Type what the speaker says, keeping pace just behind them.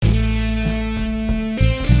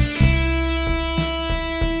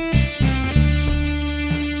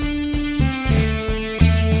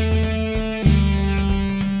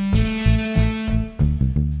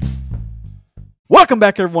Welcome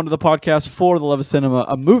back, everyone, to the podcast for the Love of Cinema,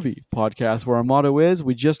 a movie podcast where our motto is,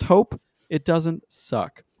 we just hope it doesn't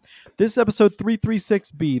suck. This is episode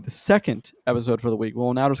 336B, the second episode for the week.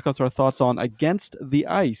 We'll now discuss our thoughts on Against the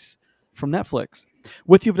Ice from Netflix.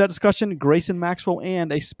 With you for that discussion, Grayson Maxwell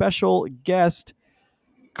and a special guest,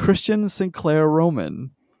 Christian Sinclair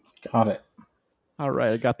Roman. Got it. All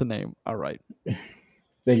right, I got the name. All right.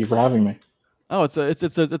 Thank you for having me. Oh, it's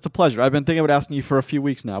a pleasure. I've been thinking about asking you for a few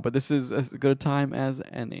weeks now, but this is as good a time as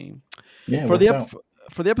any. Yeah, for the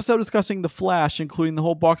episode discussing The Flash, including the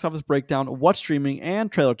whole box office breakdown, what's streaming, and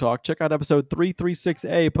trailer talk, check out episode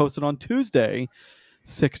 336A, posted on Tuesday,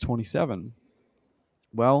 6/27.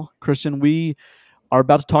 Well, Christian, we are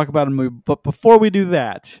about to talk about a movie, but before we do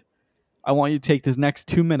that, I want you to take this next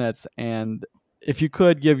 2 minutes and, if you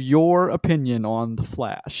could, give your opinion on The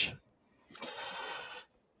Flash.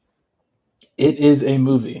 It is a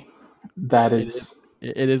movie. That is.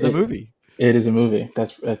 It is a movie. It is a movie.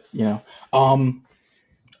 That's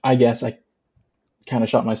I guess I kind of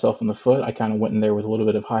shot myself in the foot. I kind of went in there with a little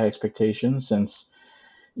bit of high expectations since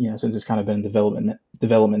it's kind of been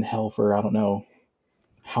development hell for I don't know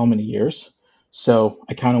how many years. So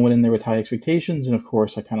I kind of went in there with high expectations, and of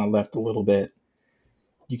course I kind of left a little bit,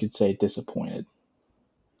 you could say, disappointed.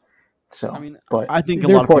 So, but I think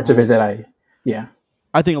there are parts of it that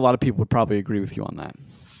I think a lot of people would probably agree with you on that.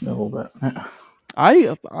 A little bit.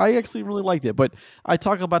 I actually really liked it, but I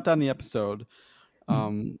talk about that in the episode.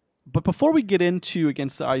 But before we get into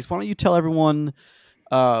Against the Ice, why don't you tell everyone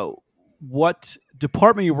what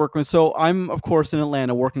department you work with? So I'm, of course, in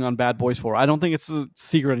Atlanta working on Bad Boys 4. I don't think it's a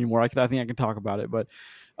secret anymore. I think I can talk about it. But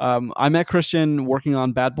I met Christian working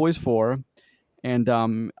on Bad Boys 4, and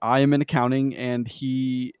I am in accounting, and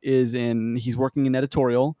he's working in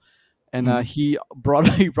editorial. And he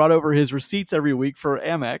brought over his receipts every week for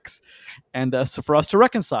Amex, and so for us to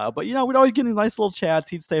reconcile. But we'd always get in nice little chats.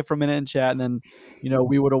 He'd stay for a minute and chat, and then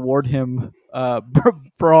we would award him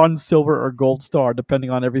bronze, silver, or gold star, depending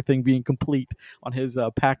on everything being complete on his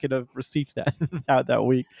packet of receipts that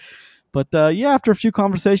week. But after a few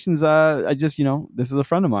conversations, I just this is a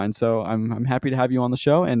friend of mine, so I'm happy to have you on the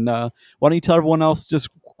show. And why don't you tell everyone else just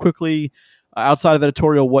quickly, outside of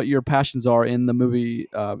editorial, what your passions are in the movie,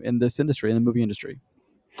 in the movie industry?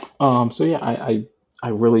 I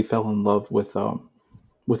really fell in love with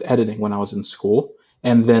editing when I was in school,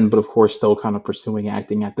 and then, but of course, still kind of pursuing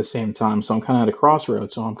acting at the same time. So I'm kind of at a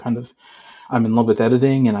crossroads. So I'm in love with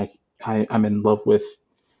editing, and I'm in love with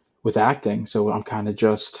acting. So I'm kind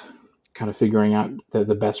of figuring out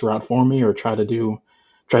the best route for me, or try to do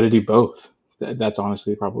both. That's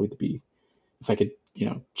honestly probably if I could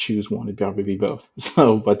choose one, it'd probably be both.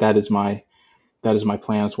 So, but that is my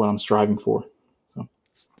plan. It's what I'm striving for. So.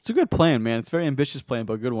 It's a good plan, man. It's a very ambitious plan,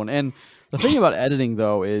 but a good one. And the thing about editing,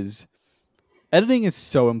 though, is editing is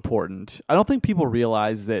so important. I don't think people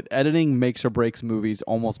realize that editing makes or breaks movies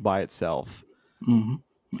almost by itself. Mm-hmm.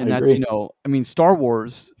 And that's, Star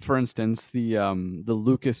Wars, for instance, the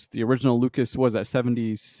original Lucas, was that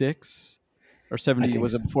 76? Or 70,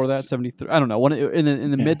 was it before that? 73? I don't know. In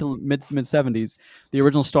the mid 70s, the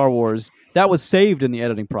original Star Wars, that was saved in the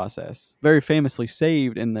editing process. Very famously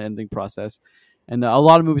saved in the editing process. And a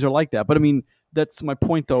lot of movies are like that. But that's my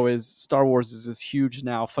point, though, is Star Wars is this huge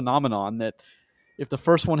now phenomenon that if the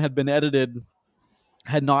first one had been edited,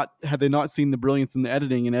 had they not seen the brilliance in the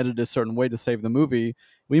editing and edited a certain way to save the movie,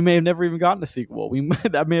 we may have never even gotten a sequel.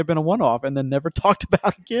 That may have been a one-off and then never talked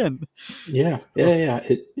about again. It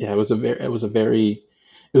was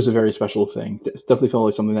a very special thing. It definitely felt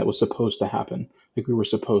like something that was supposed to happen. Like we were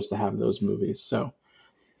supposed to have those movies. So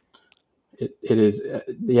it is,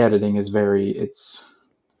 the editing is it's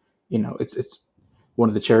one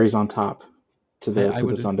of the cherries on top to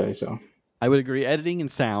the sundae. So I would agree. Editing and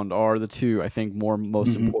sound are the two, I think,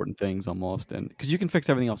 most important things almost, and because you can fix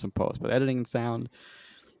everything else in post, but editing and sound,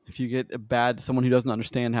 if you get someone who doesn't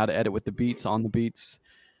understand how to edit with the beats on the beats,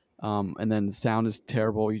 and then the sound is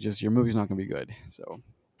terrible, your movie's not going to be good. So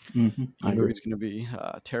your movie's going to be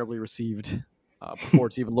terribly received before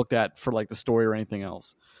it's even looked at for like the story or anything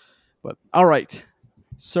else. But all right,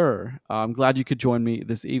 sir, I'm glad you could join me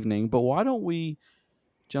this evening. But why don't we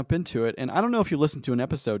jump into it? And I don't know if you listened to an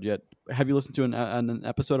episode yet. Have you listened to an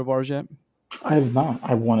episode of ours yet? I have not.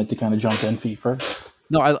 I wanted to kind of jump in feet first.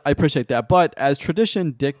 No, I appreciate that. But as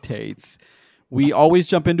tradition dictates, we always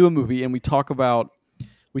jump into a movie and we talk about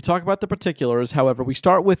the particulars. However, we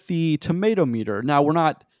start with the tomato meter. Now, we're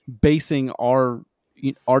not basing our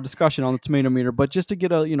discussion on the tomato meter, but just to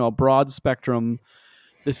get a broad spectrum.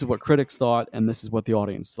 This is what critics thought, and this is what the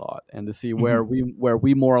audience thought, and to see where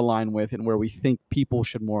we more align with and where we think people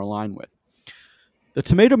should more align with. The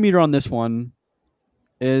tomato meter on this one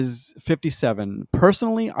is 57.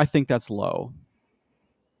 Personally, I think that's low.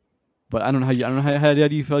 But I don't know how you. I don't know how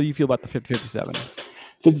do you feel. How do you feel about the 57?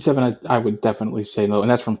 57, I would definitely say no,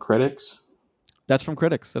 and that's from critics. That's from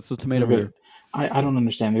critics. That's the tomato Okay, meter. I don't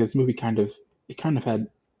understand. This movie kind of had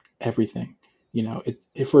everything.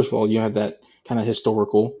 It first of all, you have that kind of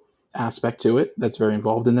historical aspect to it that's very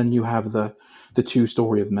involved, and then you have the two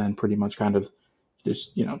story of men pretty much kind of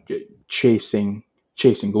just chasing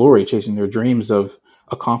glory, chasing their dreams of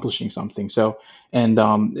accomplishing something. So, and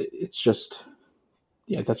it's just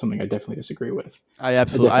yeah, that's something I definitely disagree with. I I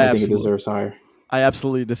absolutely, I definitely think it absolutely, deserves higher. I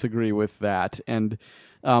absolutely disagree with that. And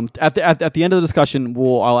at the end of the discussion,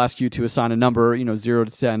 I'll ask you to assign a number, 0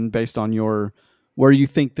 to 10, based on your where you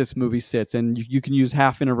think this movie sits, and you can use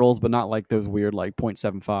half intervals, but not like those weird like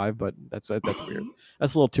 0.75. But that's weird.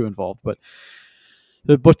 That's a little too involved. But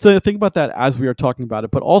think about that as we are talking about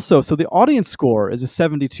it. But also, so the audience score is a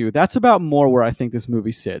 72. That's about more where I think this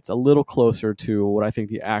movie sits, a little closer to what I think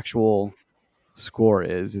the actual score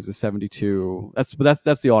is a 72. That's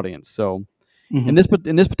the audience. So Hmm. in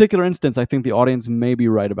this particular instance, I think the audience may be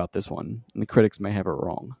right about this one, and the critics may have it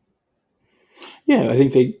wrong. Yeah, I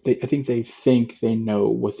think they know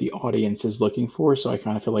what the audience is looking for. So I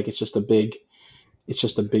kind of feel like it's just a big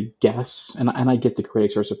guess, and I get the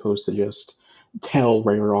critics are supposed to just tell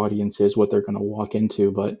regular audiences what they're going to walk into,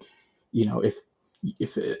 but if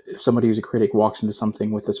somebody who's a critic walks into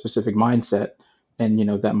something with a specific mindset, and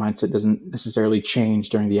that mindset doesn't necessarily change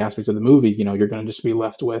during the aspect of the movie, you're going to just be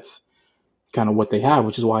left with kind of what they have,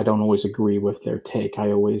 which is why I don't always agree with their take.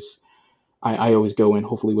 I always go in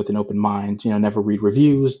hopefully with an open mind, never read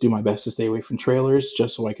reviews, do my best to stay away from trailers,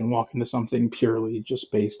 just so I can walk into something purely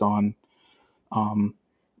just based on um,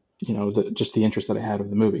 just the interest that I had of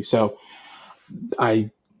the movie. So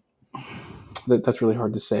I that's really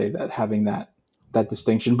hard to say, that having that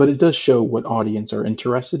distinction, but it does show what audience are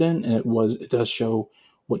interested in, and it does show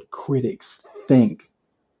what critics think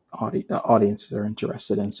audiences are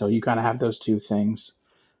interested in. So you kind of have those two things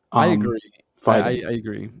I um, agree. fighting. I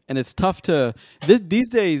agree, and it's tough to these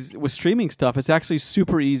days with streaming stuff. It's actually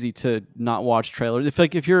super easy to not watch trailers.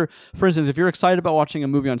 If you're, for instance, if you're excited about watching a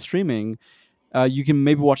movie on streaming, you can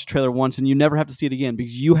maybe watch a trailer once and you never have to see it again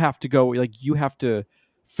because you have to go you have to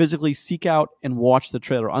physically seek out and watch the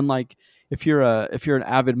trailer. Unlike if you're an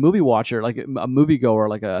avid movie watcher, like a moviegoer,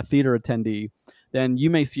 like a theater attendee, then you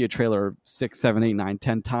may see a trailer 6, 7, 8, 9,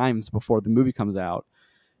 10 times before the movie comes out,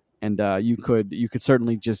 and you could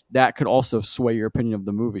certainly just that could also sway your opinion of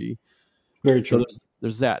the movie. Very So true.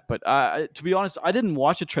 there's that. But to be honest, I didn't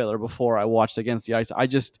watch a trailer before I watched Against the Ice.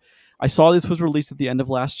 I saw this was released at the end of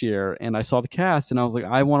last year, and I saw the cast, and I was like,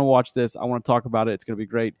 I want to watch this. I want to talk about it. It's going to be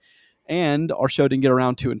great. And our show didn't get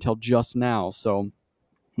around to it until just now, so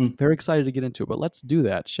Hmm. very excited to get into it. But let's do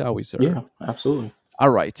that, shall we, sir? Yeah, absolutely. All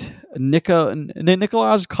right,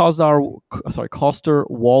 Nikolaj Coster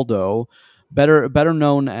Waldo, better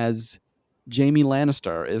known as Jamie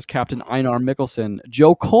Lannister, is Captain Einar Mikkelsen.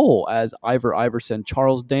 Joe Cole as Ivor Iverson.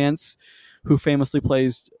 Charles Dance, who famously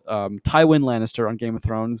plays Tywin Lannister on Game of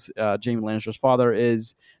Thrones, Jamie Lannister's father,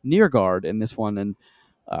 is Niergard in this one, and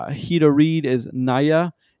Hida Reed is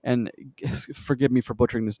Naya, and forgive me for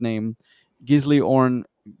butchering this name. Gisli Orn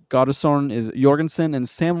Goddesson is Jorgensen, and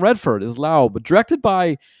Sam Redford is Laub. Directed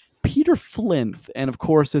by Peter Flinth, and of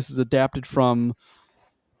course, this is adapted from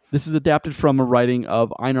a writing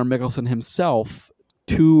of Einar Mikkelsen himself,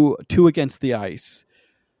 Two Against the Ice.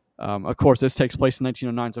 Of course, this takes place in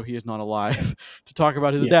 1909, so he is not alive to talk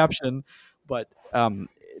about his Yeah. adaptation. But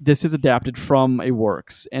this is adapted from a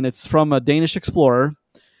works, and it's from a Danish explorer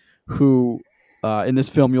who, in this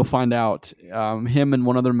film, you'll find out him and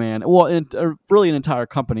one other man, well, really an entire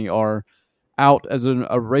company, are out as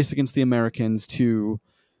a race against the Americans to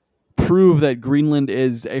prove that Greenland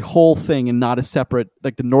is a whole thing and not a separate,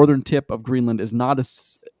 like the northern tip of Greenland is not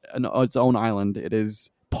its own island. It is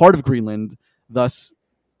part of Greenland, thus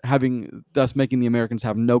making the Americans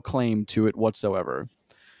have no claim to it whatsoever.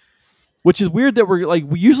 Which is weird that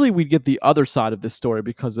usually we get the other side of this story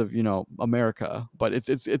because of America, but it's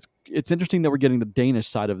interesting that we're getting the Danish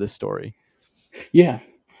side of this story. Yeah,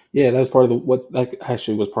 yeah, that was part of what that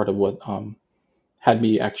actually was part of what had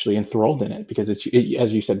me actually enthralled in it, because as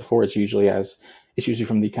you said before, it's usually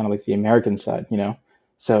from the kind of like the American side.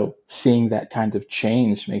 So seeing that kind of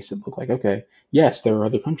change makes it look like, okay, yes, there are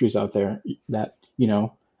other countries out there that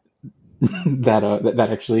that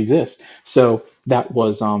actually exist. So that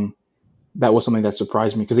was something that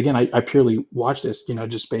surprised me, because again, I purely watched this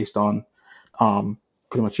just based on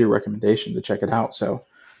pretty much your recommendation to check it out. So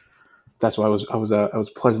that's why I was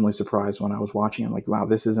pleasantly surprised when I was watching it. Like, wow,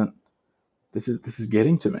 this is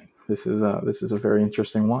getting to me. this is a very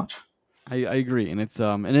interesting watch. I agree, and it's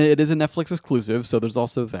and it is a Netflix exclusive, so there's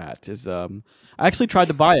also that. Is I actually tried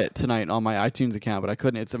to buy it tonight on my iTunes account, but I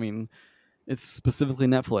couldn't. It's I mean, it's specifically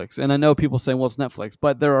Netflix, and I know people saying, "Well, it's Netflix,"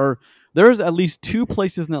 but there's at least two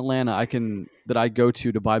places in Atlanta that I go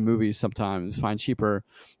to buy movies. Sometimes find cheaper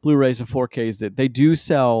Blu-rays and 4Ks that they do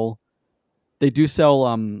sell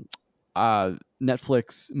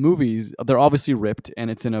Netflix movies. They're obviously ripped, and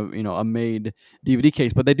it's in a made DVD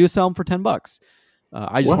case, but they do sell them for $10.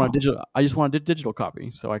 I just want a Wow. digital. I just want a digital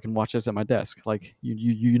copy so I can watch this at my desk. Like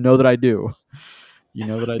you know that I do. You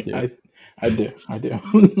know that I do. I I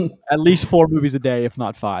do. At least 4 movies a day, if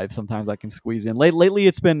not 5. Sometimes I can squeeze in. Lately,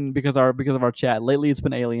 it's been because of our chat. Lately, it's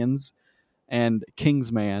been Aliens and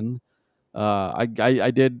Kingsman. I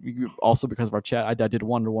did also because of our chat. I did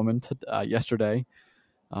Wonder Woman yesterday,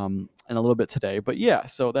 and a little bit today. But yeah,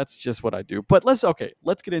 so that's just what I do. But let's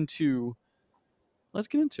get into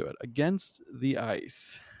it. Against the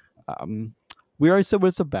Ice. Um, we already said what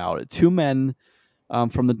it's about. Two men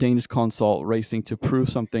from the Danish consult racing to prove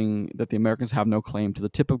something that the Americans have no claim to the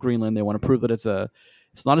tip of Greenland. They want to prove that it's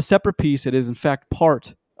not a separate piece. It is in fact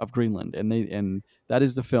part of Greenland, and that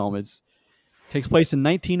is the film. It takes place in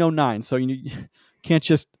 1909, so you can't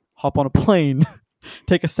just hop on a plane,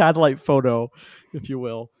 take a satellite photo, if you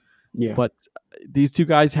will. Yeah. But these two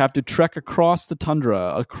guys have to trek across the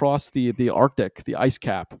tundra, across the Arctic, the ice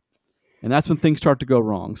cap, and that's when things start to go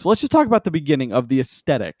wrong. So let's just talk about the beginning of the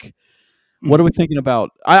aesthetic. What are we Mhm. thinking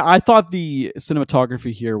about? I thought the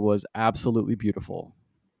cinematography here was absolutely beautiful.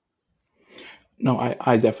 No,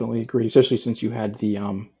 I definitely agree, especially since you had the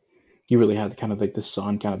you really had kind of like the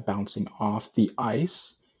sun kind of bouncing off the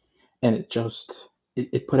ice, and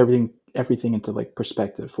it put everything into like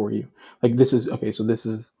perspective for you. Like this is okay, so this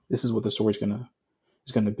is what the story's gonna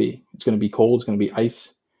be. It's gonna be cold, it's gonna be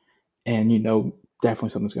ice, and you know definitely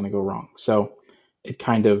something's gonna go wrong. So it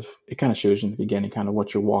kind of shows you in the beginning kind of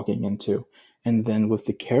what you're walking into. And then with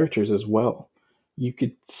the characters as well, you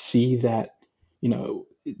could see that, you know,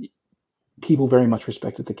 people very much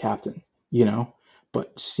respected the captain, you know,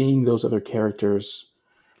 but seeing those other characters,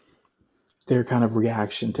 their kind of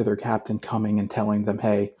reaction to their captain coming and telling them,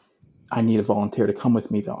 "Hey, I need a volunteer to come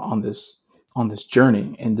with me on this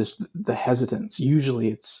journey," and just the hesitance. Usually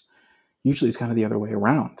it's kind of the other way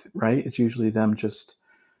around, right? It's usually them just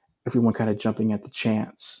everyone kind of jumping at the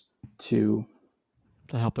chance to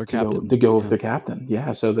To help their captain. to go with Yeah. their captain.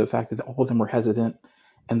 Yeah. So the fact that all of them were hesitant,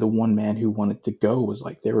 and the one man who wanted to go was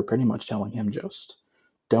like they were pretty much telling him just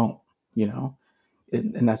don't, you know.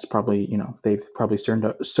 And that's probably they've probably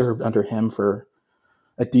served under him for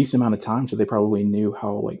a decent amount of time, so they probably knew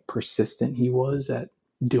how like persistent he was at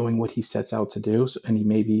doing what he sets out to do. So, and he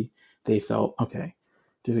maybe they felt okay,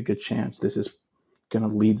 there's a good chance this is going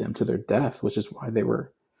to lead them to their death, which is why they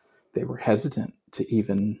were hesitant to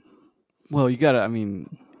even Well, you gotta. I mean,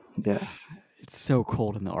 yeah it's so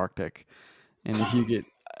cold in the Arctic, and if you get,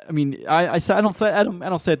 I mean, I don't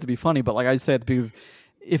say it to be funny, but like I say it because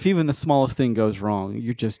if even the smallest thing goes wrong,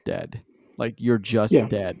 you're just dead. Like you're just yeah.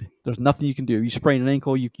 dead. There's nothing you can do. You sprain an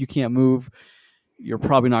ankle, you can't move. You're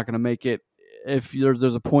probably not going to make it. If there's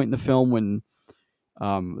a point in the film when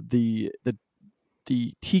the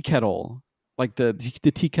tea kettle, like the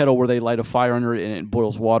tea kettle where they light a fire under it and it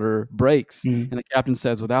boils water, breaks, Mhm. and the captain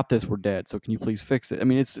says, "Without this, we're dead. So can you please fix it?" I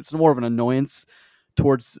mean, it's more of an annoyance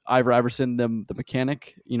towards Ivor Iverson, the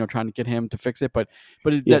mechanic, trying to get him to fix it. But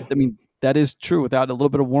Yeah. that is true. Without a little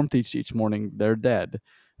bit of warmth each morning, they're dead.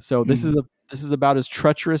 So Mhm. this is about as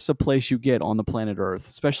treacherous a place you get on the planet Earth,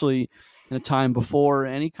 especially in a time before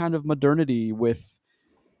any kind of modernity with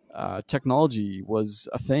technology was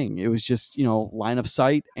a thing. It was just line of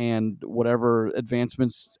sight and whatever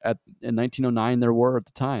advancements in 1909 there were at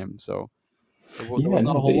the time. So there Yeah, was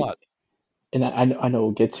not a no, whole they lot. and I know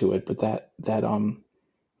we'll get to it, but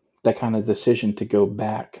that kind of decision to go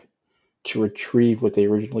back to retrieve what they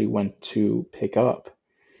originally went to pick up,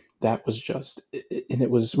 that was just and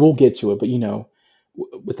it was we'll get to it, but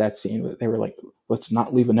with that scene, they were like, let's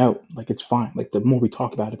not leave a note. Like it's fine. Like the more we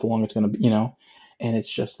talk about it, the longer it's gonna be, and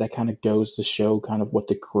it's just that kind of goes to show kind of what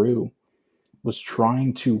the crew was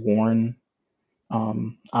trying to warn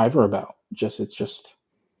Ivor about. It's just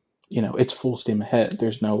it's full steam ahead.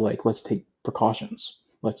 There's no like, let's take precautions.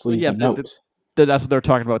 Let's But leave yeah, a note. that's what they're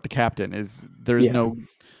talking about. The captain is Yeah.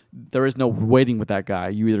 there is no waiting with that guy.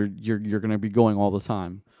 You're going to be going all the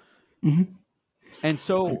time. Hmm. And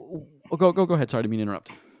so go ahead. Sorry, I didn't mean to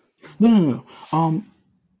interrupt. No, no, no.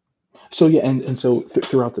 So yeah, and so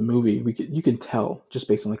throughout the movie, you can tell just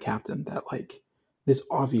based on the captain that like this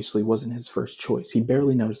obviously wasn't his first choice. He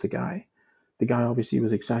barely knows the guy. The guy obviously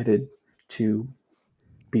was excited to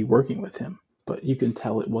be working with him, but you can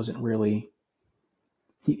tell it wasn't really.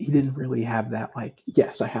 He didn't really have that like,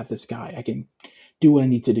 yes, I have this guy. I can do what I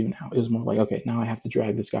need to do now. It was more like, okay, now I have to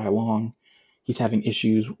drag this guy along. He's having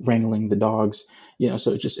issues wrangling the dogs,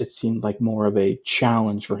 so it seemed like more of a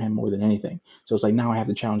challenge for him more than anything. So it's like now I have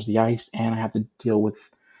to challenge the ice and I have to deal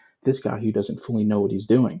with this guy who doesn't fully know what he's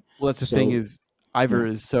doing. Well, that's the thing So is Ivor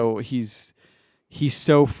yeah. is so he's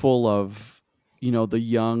so full of the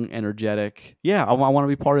young, energetic. Yeah, I want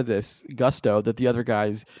to be part of this gusto that the other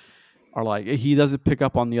guys are like. He doesn't pick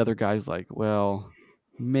up on the other guys like, well,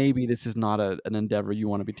 maybe this is not an endeavor you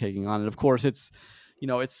want to be taking on. And of course, it's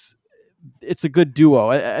a good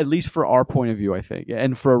duo, at least for our point of view, I think,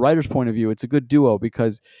 and for a writer's point of view, it's a good duo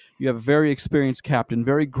because you have a very experienced captain,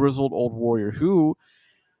 very grizzled old warrior who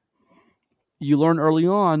you learn early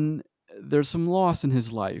on there's some loss in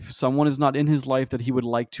his life. Someone is not in his life that he would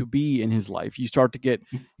like to be in his life. You start to get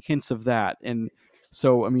hints of that. And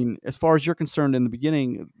so, I mean, as far as you're concerned in the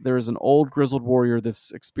beginning, there is an old grizzled warrior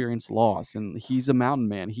that's experienced loss, and he's a mountain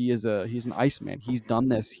man. He's an ice man. He's done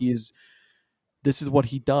this. This is what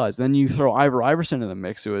he does. Then you throw Ivor Iverson in the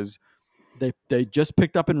mix, who is they just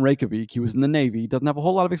picked up in Reykjavik. He was in the Navy. He doesn't have a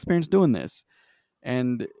whole lot of experience doing this.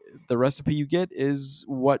 And the recipe you get is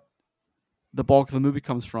what the bulk of the movie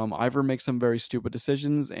comes from. Ivor makes some very stupid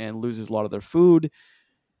decisions and loses a lot of their food.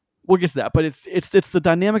 We'll get to that, but it's the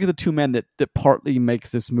dynamic of the two men that partly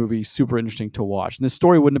makes this movie super interesting to watch. And this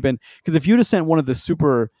story wouldn't have been, because if you'd have sent one of these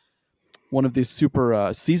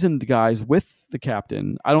super seasoned guys with the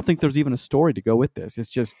captain, I don't think there's even a story to go with this. It's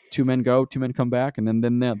just two men go, two men come back, and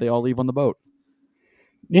then they all leave on the boat.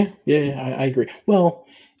 Yeah, I agree. Well,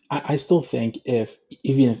 I still think if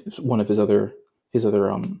even if one of his other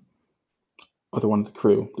one of the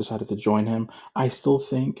crew decided to join him, I still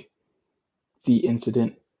think the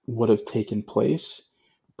incident would have taken place,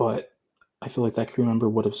 but I feel like that crew member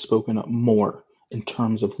would have spoken up more in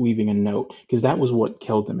terms of leaving a note because that was what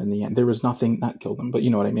killed him in the end. There was nothing not killed him, but you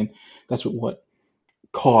know what I mean. That's what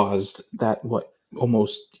caused that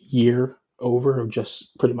almost year over of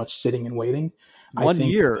just pretty much sitting and waiting. I One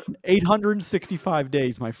think year, 865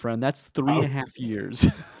 days, my friend. That's 3.5 years.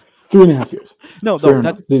 3.5 years. No, Fair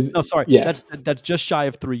enough. no, sorry. Yeah. That's just shy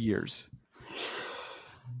of 3 years.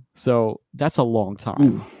 So that's a long time.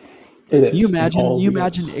 Ooh, it is. You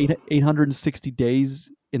imagine 860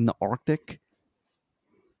 days in the Arctic?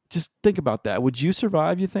 Just think about that. Would you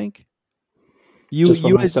survive, you think? Just for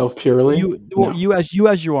myself purely? No. You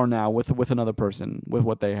as you are now with another person with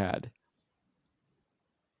what they had.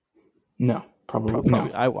 No, probably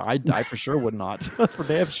no. I for sure would not. That's for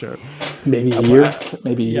damn sure. Maybe a year,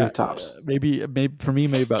 maybe a year tops. Maybe for me,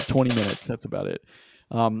 maybe about 20 minutes. That's about it.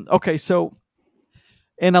 Okay, so,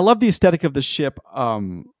 and I love the aesthetic of the ship.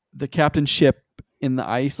 The captain's ship in the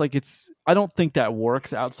ice, like I don't think that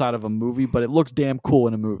works outside of a movie, but it looks damn cool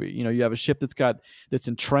in a movie. You have a ship that's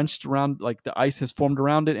entrenched around, like the ice has formed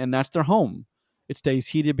around it, and that's their home. It stays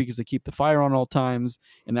heated because they keep the fire on all times,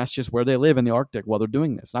 and that's just where they live in the Arctic while they're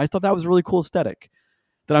doing this. And I thought that was a really cool aesthetic.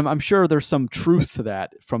 That I'm sure there's some truth to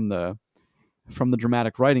that from the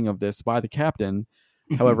dramatic writing of this by the captain.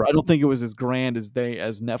 However, I don't think it was as grand as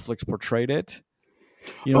Netflix portrayed it.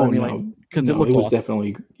 You know what I mean? No. Like, because it looked was awesome.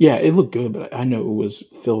 Definitely, yeah, it looked good, but I know it was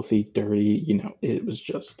filthy, dirty. It was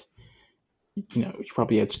just, you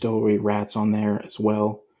probably had stowaway rats on there as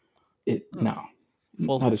well. No,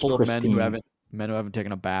 not as full of men pristine. who haven't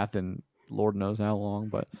taken a bath in Lord knows how long.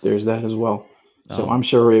 But There's that as well. So I'm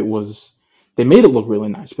sure it was. They made it look really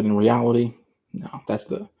nice, but in reality, no.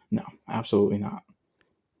 No, absolutely not.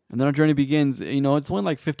 And then our journey begins. It's only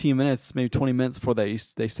like 15 minutes, maybe 20 minutes before they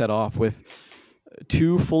set off with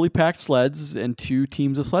 2 fully packed sleds and 2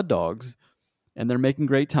 teams of sled dogs, and they're making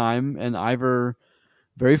great time. And Ivor,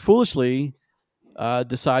 very foolishly,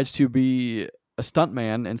 decides to be a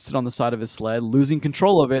stuntman and sit on the side of his sled, losing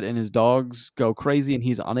control of it, and his dogs go crazy, and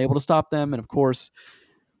he's unable to stop them. And of course,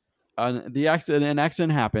 an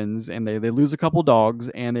accident happens, and they lose a couple dogs,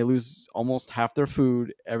 and they lose almost half their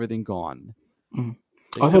food, everything gone. Mm.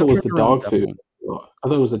 I thought it was the dog food. I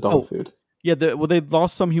thought it was the dog food. Yeah, they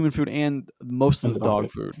lost some human food and most of the dog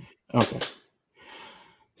food. Okay.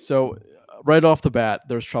 So right off the bat,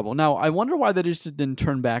 there's trouble. Now, I wonder why they just didn't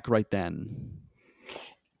turn back right then.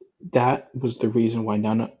 That was the reason why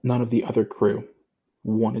none of the other crew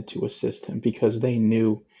wanted to assist him, because they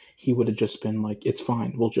knew he would have just been like, "It's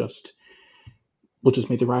fine. We'll just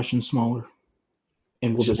make the rations smaller,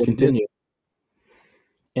 and we'll just continue."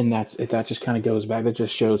 And that just kind of goes back. That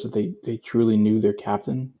just shows that they truly knew their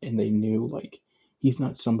captain, and they knew like he's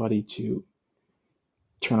not somebody to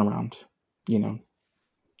turn around.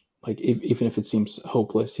 Like even if it seems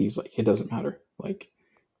hopeless, he's like, it doesn't matter. Like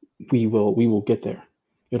we will get there.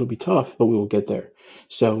 It'll be tough, but we will get there.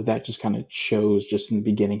 So that just kind of shows just in the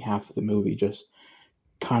beginning half of the movie, just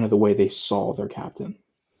kind of the way they saw their captain,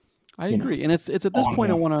 I you know, agree, and it's at this on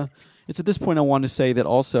point I one. want to it's at this point I want to say that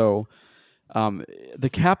also um, the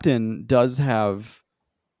captain does have,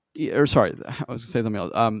 or sorry, I was going to say something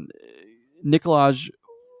else. Nicolaj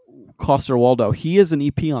Coster Waldo, he is an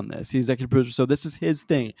EP on this. He's executive producer, so this is his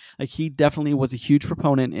thing. Like he definitely was a huge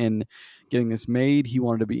proponent in getting this made. He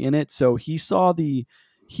wanted to be in it, so he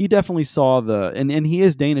definitely saw and he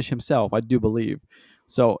is Danish himself, I do believe.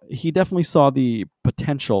 So he definitely saw the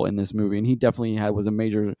potential in this movie, and he definitely was a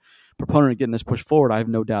major proponent of getting this pushed forward. I have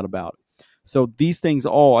no doubt about. So these things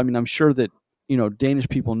all, I mean, I'm sure that Danish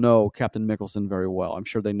people know Captain Mickelson very well. I'm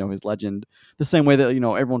sure they know his legend the same way that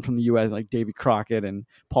everyone from the U.S. like Davy Crockett and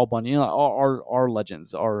Paul Bunyan, are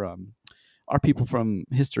legends, are people from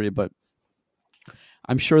history. But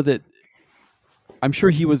I'm sure that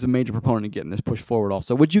he was a major proponent of getting this pushed forward.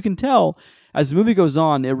 Also, which you can tell as the movie goes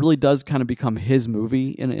on, it really does kind of become his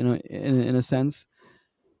movie in a sense.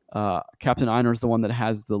 Captain Einar is the one that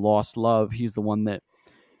has the lost love. He's the one that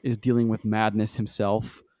is dealing with madness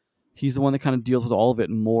himself. He's the one that kind of deals with all of it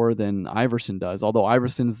more than Iverson does. Although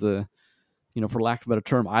Iverson's for lack of a better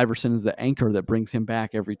term, Iverson is the anchor that brings him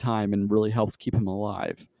back every time and really helps keep him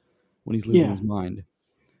alive when he's losing Yeah, his mind.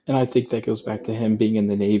 and I think that goes back to him being in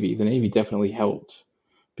the Navy. The Navy definitely helped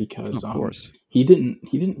because Of course, he didn't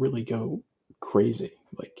really go crazy.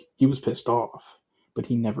 Like he was pissed off, but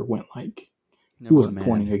he never went like he never went wasn't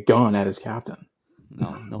pointing mad. a gun at his captain.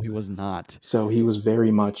 No, no, he was not. So he was very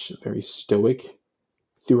much very stoic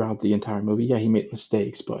throughout the entire movie. Yeah, he made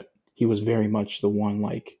mistakes, but he was very much the one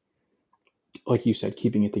like you said,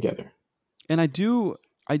 keeping it together. And I do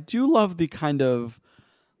love the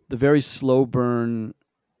very slow burn,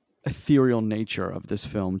 ethereal nature of this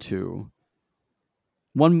film too.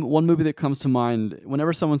 One movie that comes to mind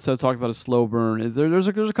whenever someone talks about a slow burn is there's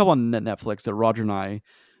a couple on Netflix that Roger and I,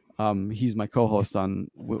 he's my co-host on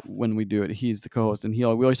when we do it. He's the co-host, and we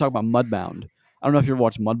always talk about Mudbound. I don't know if you ever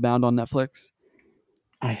watched Mudbound on Netflix.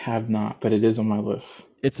 I have not, but it is on my list.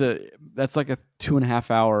 That's like a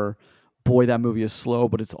 2.5 hour. Boy, that movie is slow,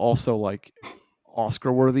 but it's also like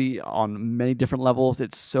Oscar worthy on many different levels.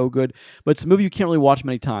 It's so good, but it's a movie you can't really watch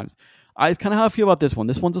many times. It's kind of how I feel about this one.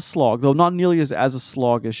 This one's a slog, though not nearly as a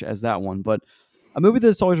sloggish as that one. But a movie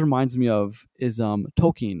that always reminds me of is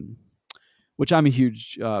Tolkien, which I'm a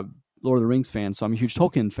huge Lord of the Rings fan, so I'm a huge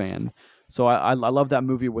Tolkien fan. So I love that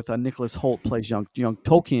movie with Nicholas Hoult plays young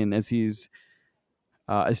Tolkien as he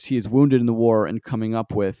is wounded in the war and coming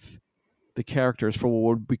up with the characters for what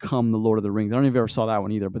would become the Lord of the Rings. I don't know if you ever saw that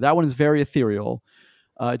one either, but that one is very ethereal.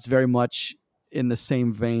 It's very much in the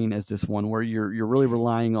same vein as this one, where you're really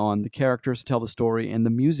relying on the characters to tell the story and the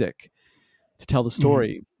music to tell the Mhm.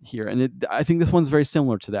 story here. And I think this one's very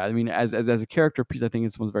similar to that. I mean, as a character piece, I think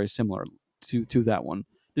this one's very similar to that one.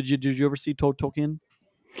 Did you ever see Tolkien?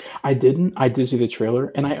 I didn't. I did see the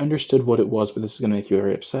trailer and I understood what it was, but this is going to make you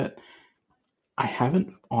very upset. I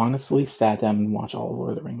haven't honestly sat down and watched all of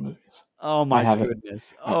Lord of the Rings movies. Oh I my haven't.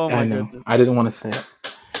 goodness! I, Oh I my know. goodness! I didn't want to say it.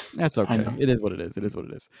 That's I okay. know. It is what it is. It is what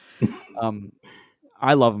it is. Um,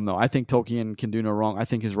 I love him though. I think Tolkien can do no wrong. I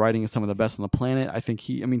think his writing is some of the best on the planet. I think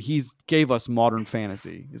he's gave us modern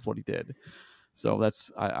fantasy is what he did. So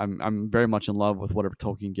I'm very much in love with whatever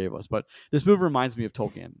Tolkien gave us. But this movie reminds me of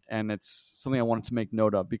Tolkien, and it's something I wanted to make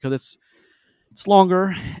note of because it's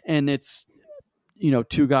longer and it's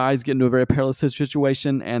two guys get into a very perilous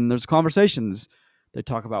situation, and there's conversations. They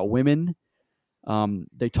talk about women.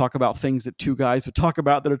 They talk about things that two guys would talk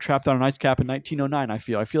about that are trapped on an ice cap in 1909. I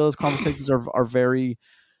feel those conversations are very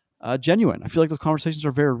genuine. I feel like those conversations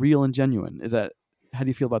are very real and genuine. How do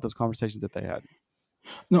you feel about those conversations that they had?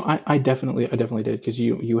 No, I definitely did because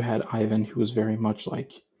you had Ivan who was very much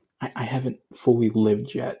like I haven't fully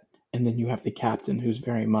lived yet, and then you have the captain who's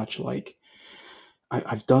very much like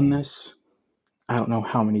I've done this. I don't know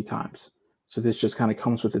how many times. So this just kind of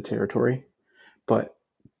comes with the territory. But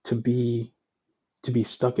to be to be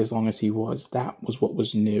stuck as long as he was, that was what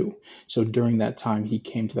was new. So during that time, he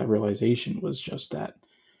came to that realization was just that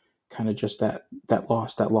kind of just that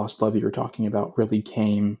lost love you were talking about really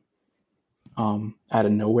came out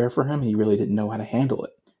of nowhere for him. He really didn't know how to handle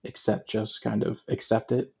it, except just kind of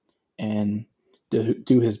accept it and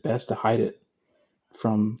do his best to hide it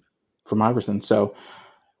from Iverson. So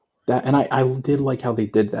that and I did like how they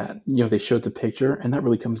did that. They showed the picture, and that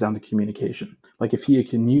really comes down to communication. Like if he had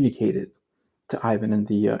communicated to Ivan in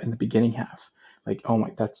the beginning half, like oh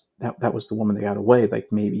my, that was the woman that got away.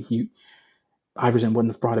 Like maybe Iverson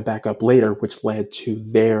wouldn't have brought it back up later, which led to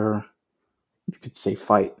their, you could say,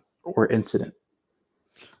 fight or incident.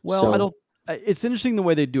 Well, I So don't. It's interesting the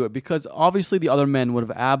way they do it because obviously the other men would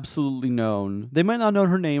have absolutely known. They might not know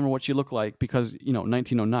her name or what she looked like because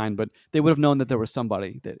 1909, but they would have known that there was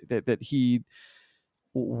somebody that he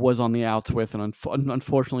was on the outs with, and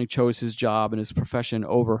unfortunately chose his job and his profession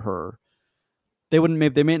over her. They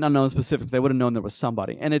may not know specifics. They would have known there was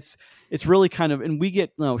somebody, and it's really kind of, and we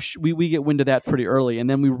get no we get wind of that pretty early, and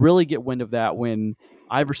then we really get wind of that when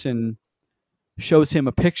Iverson shows him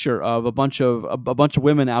a picture of a bunch of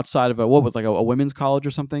women outside of what was like a women's college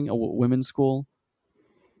or something, women's school.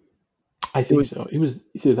 I It think was so. It was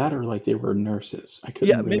either that or like they were nurses. I yeah,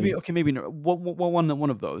 couldn't maybe really. okay, maybe one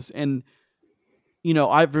of those. And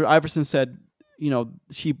Iverson said,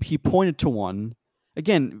 he pointed to one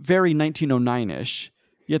again, very 1909 ish.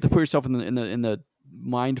 You have to put yourself in the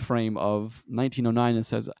mind frame of 1909 and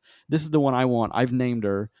says, "This is the one I want. I've named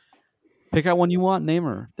her. Pick out one you want, name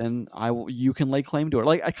her. Then you can lay claim to her."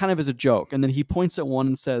 Like I kind of as a joke, and then he points at one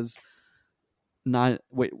and says, Naya."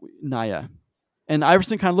 And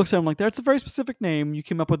Iverson kind of looks at him like, "That's a very specific name you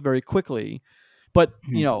came up with very quickly." But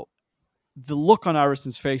Mhm. the look on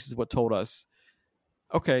Iverson's face is what told us,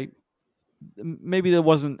 okay, maybe that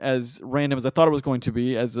wasn't as random as I thought it was going to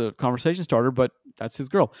be as a conversation starter, but that's his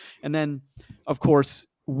girl. And then, of course,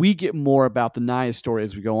 we get more about the Naya story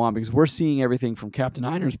as we go on because we're seeing everything from Captain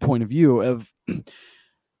Einer's point of view of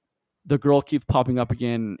the girl keeps popping up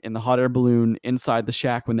again in the hot air balloon inside the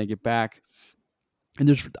shack when they get back. And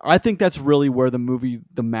I think that's really where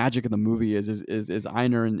the magic of the movie is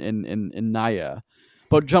Einer and Naya.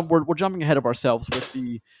 But we're jumping ahead of ourselves with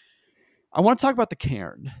I want to talk about the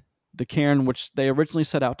cairn which they originally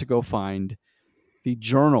set out to go find, the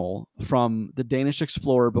journal from the Danish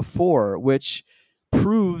explorer before, which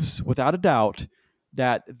proves without a doubt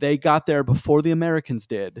that they got there before the Americans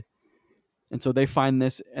did, and so they find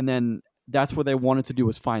this, and then that's what they wanted to do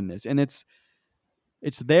was find this, and it's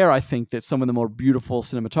there, I think, that some of the more beautiful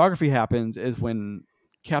cinematography happens is when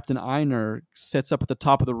Captain Einer sits up at the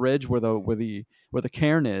top of the ridge where the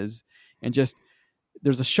cairn is, and just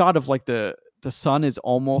there's a shot of like the sun is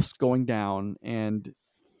almost going down, and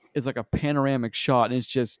it's like a panoramic shot, and it's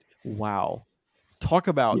just wow. Talk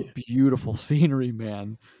Yeah, about beautiful scenery,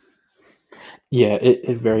 man. yeah.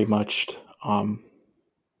 It very much um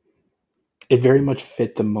it very much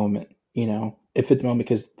fit the moment. It fit the moment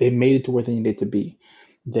because they made it to where they needed to be.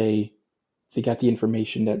 They they got the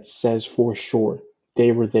information that says for sure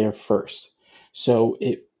they were there first. So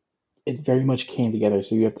it very much came together.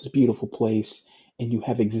 So you have this beautiful place and you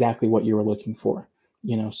have exactly what you were looking for.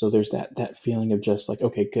 So there's that feeling of just like,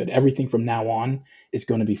 okay, good. Everything from now on is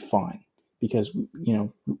going to be fine because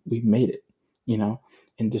we made it. You know,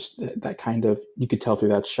 and just that kind of you could tell through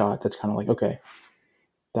that shot. That's kind of like okay,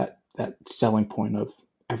 that selling point of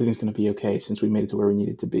everything's going to be okay since we made it to where we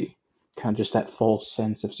needed to be. Kind of just that false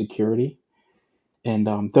sense of security. And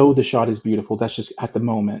though the shot is beautiful, that's just at the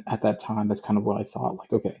moment, at that time, that's kind of what I thought.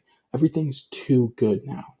 Like, okay, everything's too good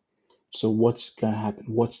now. So what's gonna happen?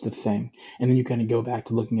 What's the thing? And then you kind of go back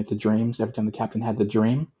to looking at the dreams. Every time the captain had the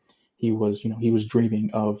dream, he was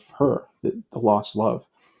dreaming of her, the lost love.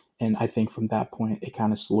 And I think from that point, it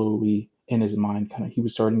kind of slowly in his mind, kind of he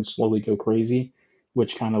was starting to slowly go crazy,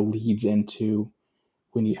 which kind of leads into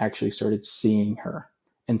when he actually started seeing her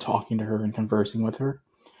and talking to her and conversing with her.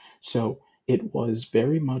 So it was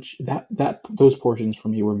very much that those portions for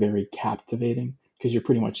me were very captivating because you're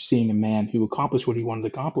pretty much seeing a man who accomplished what he wanted to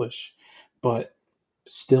accomplish, but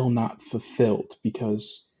still not fulfilled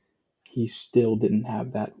because he still didn't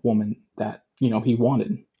have that woman that he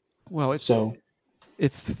wanted. Well, So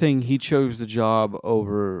it's the thing, he chose the job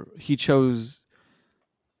over he chose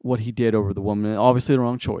what he did over the woman. Obviously the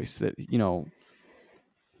wrong choice that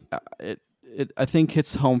it I think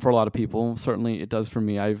hits home for a lot of people. Certainly it does for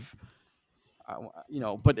me. But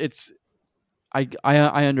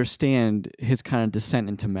I understand his kind of descent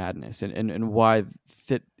into madness and why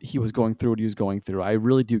that he was going through what he was going through. I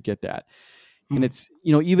really do get that. And mm, it's,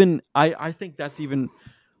 even I think that's even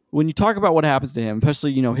when you talk about what happens to him,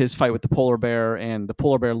 especially, his fight with the polar bear and the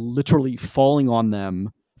polar bear literally falling on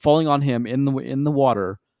him in the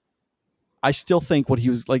water. I still think what he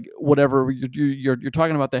was like, whatever you're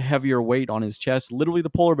talking about, the heavier weight on his chest, literally the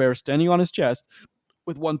polar bear standing on his chest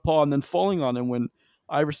with one paw and then falling on him when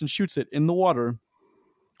Iverson shoots it in the water,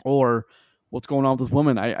 or what's going on with this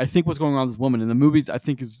woman. I think what's going on with this woman in the movies, I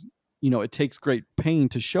think is, it takes great pain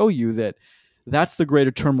to show you that that's the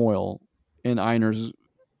greater turmoil in Einer's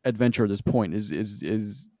adventure at this point is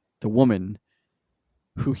the woman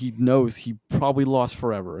who he knows he probably lost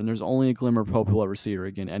forever, and there's only a glimmer of hope he'll ever see her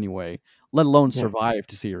again anyway, let alone yeah, survive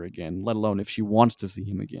to see her again, let alone if she wants to see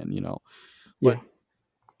him again. But yeah,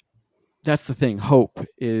 that's the thing. Hope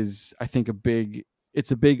is, I think,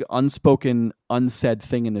 it's a big unspoken, unsaid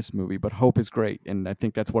thing in this movie, but hope is great. And I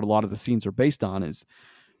think that's what a lot of the scenes are based on is,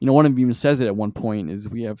 one of them even says it at one point is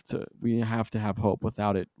we have to have hope.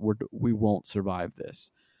 Without it, we won't survive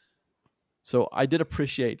this. So I did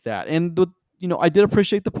appreciate that. And I did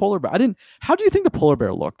appreciate the polar bear. I didn't, how do you think the polar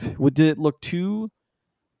bear looked? Did it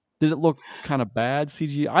look kind of bad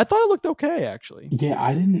CG? I thought it looked okay, actually. Yeah,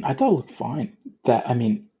 I didn't. I thought it looked fine. That I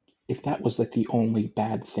mean, if that was like the only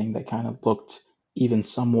bad thing that kind of looked even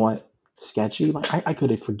somewhat sketchy, like I could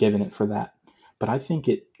have forgiven it for that. But I think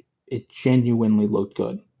it genuinely looked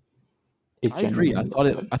good. It I agree.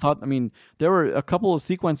 genuinely looked good. I mean, there were a couple of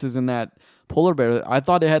sequences in that polar bear. I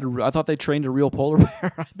thought they trained a real polar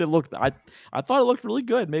bear. I thought it looked really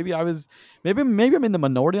good. Maybe I'm in the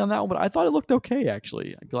minority on that one, but I thought it looked okay,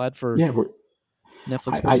 actually. I'm glad for Yeah,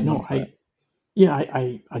 Netflix I putting know. notice to that. Yeah,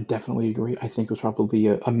 I definitely agree. I think it was probably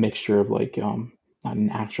a mixture of like not an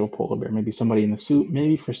actual polar bear, maybe somebody in the suit,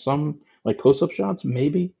 maybe for some like close-up shots,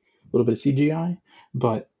 maybe a little bit of CGI,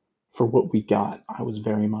 but for what we got, I was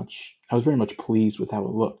very much pleased with how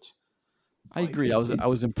it looked. I Like agree. I was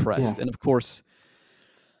yeah. impressed. And of course,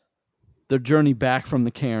 their journey back from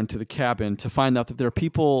the cairn to the cabin to find out that their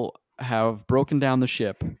people have broken down the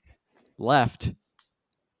ship, left,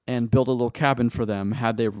 and built a little cabin for them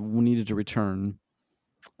had they needed to return.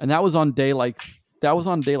 And that was on day like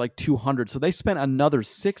 200. So they spent another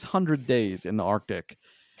 600 days in the Arctic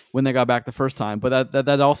when they got back the first time. But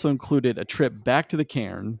that also included a trip back to the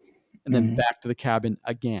cairn and then Mhm. back to the cabin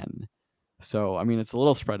again. So I mean, it's a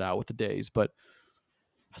little spread out with the days, but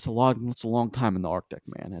that's a long time in the Arctic,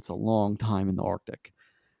 man. That's a long time in the Arctic.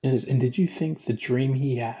 It is. And did you think the dream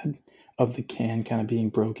he had of the can kind of being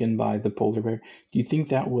broken by the polar bear, do you think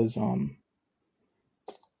that was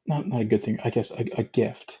not a good thing, I guess a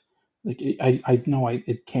gift? Like I know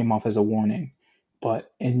it came off as a warning,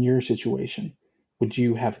 but in your situation, would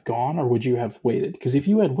you have gone or would you have waited? Because if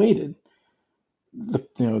you had waited,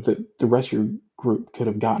 the rescue group could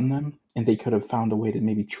have gotten them and they could have found a way to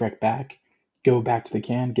maybe trek back, go back to the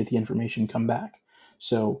can, get the information, come back.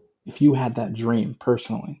 So if you had that dream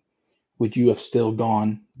personally, would you have still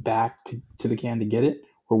gone back to the can to get it,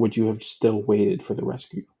 or would you have still waited for the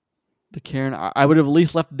rescue? The cairn, I would have at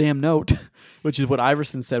least left a damn note, which is what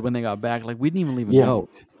Iverson said when they got back. Like, we didn't even leave a Yeah.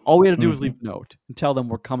 note. All we had to do was Hmm. leave a note and tell them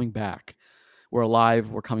we're coming back. We're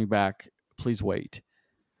alive. We're coming back. Please wait.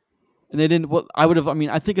 And they didn't. Well, I would have. I mean,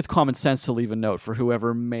 I think it's common sense to leave a note for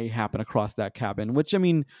whoever may happen across that cabin. Which, I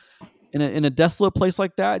mean, in a desolate place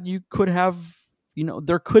like that, you could have.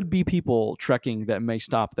 There could be people trekking that may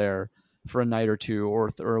stop there for a night or two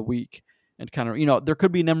or a week, and kind of, there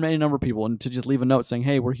could be any number of people, and to just leave a note saying,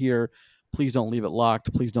 "Hey, we're here. Please don't leave it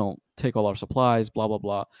locked. Please don't take all our supplies." Blah blah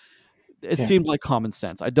blah. It Yeah. seemed like common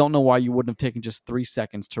sense. I don't know why you wouldn't have taken just 3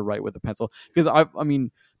 seconds to write with a pencil. Because I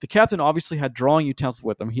mean, the captain obviously had drawing utensils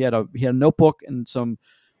with him. He had a notebook and some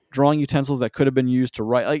drawing utensils that could have been used to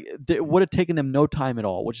write. Like, it would have taken them no time at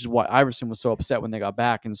all. Which is why Iverson was so upset when they got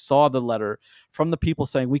back and saw the letter from the people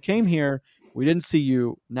saying, "We came here, we didn't see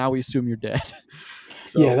you. Now we assume you're dead."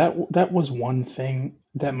 Yeah, So that was one thing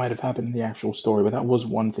that might have happened in the actual story, but that was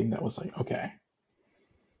one thing that was like, okay,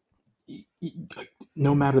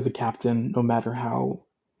 no matter the captain, no matter how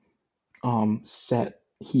set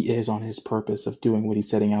he is on his purpose of doing what he's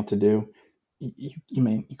setting out to do, you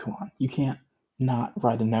come on, you can't not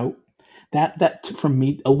write a note. That from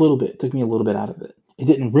me a little bit took me a little bit out of it. It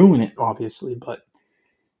didn't ruin it, obviously, but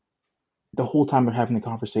the whole time they're having the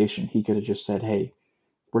conversation, he could have just said, "Hey,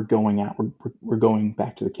 we're going out. We're going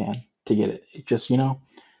back to the can to get it." It just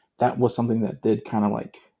that was something that did kind of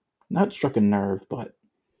like not struck a nerve, but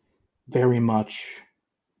very much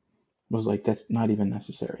was like that's not even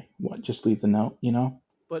necessary. What? Just leave the note.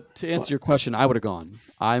 But to answer But your question, I would have gone.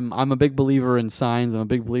 I'm a big believer in signs. I'm a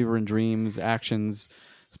big believer in dreams, actions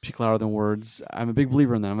speak louder than words. I'm a big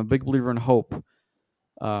believer in that. I'm a big believer in hope,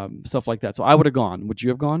 stuff like that. So I would have gone. Would you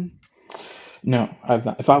have gone? no, I've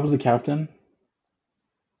not. If I was the captain,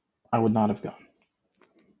 I would not have gone.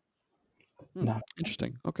 Not.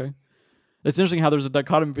 Interesting. Okay, it's interesting how there's a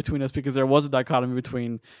dichotomy between us because there was a dichotomy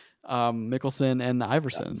between Mickelson and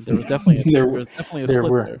Iverson. There was definitely there, there was definitely a there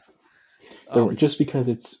split were there. there were Um, just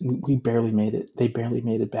because we barely made it. They barely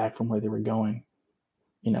made it back from where they were going.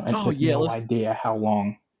 And oh with yeah, no let's. idea how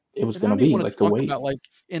long it was And I going to don't even be, want to like the talk wait. about like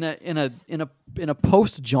in a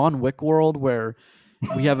post John Wick world where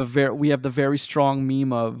we have the very strong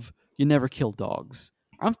meme of you never kill dogs.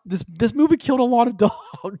 This movie killed a lot of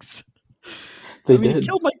dogs. I They mean, it did.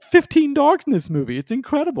 killed like 15 dogs in this movie. It's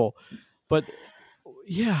incredible. But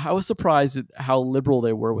yeah, I was surprised at how liberal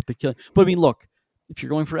they were with the killing. But I mean, look, if you're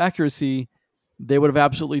going for accuracy, they would have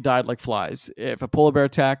absolutely died like flies. If a polar bear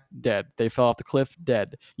attacked, dead. They fell off the cliff,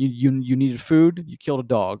 dead. You needed food, you killed a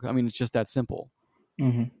dog. I mean, it's just that simple.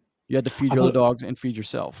 Hmm. You had to feed I your other thought, dogs and feed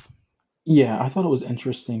yourself. yeah, I thought it was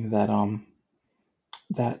interesting that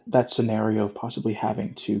that scenario of possibly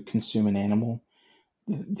having to consume an animal,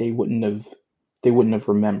 they wouldn't have they wouldn't have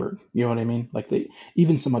remembered. You know what I mean? Like they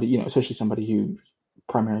even somebody, especially somebody who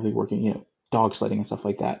primarily working, dog sledding and stuff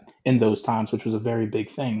like that in those times, which was a very big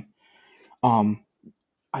thing. Um,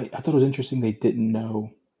 I thought it was interesting they didn't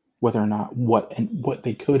know whether or not what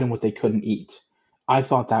they could and what they couldn't eat. I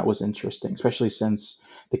thought that was interesting, especially since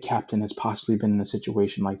the captain has possibly been in a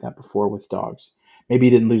situation like that before with dogs. Maybe he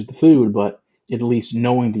didn't lose the food, but at least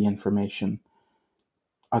knowing the information,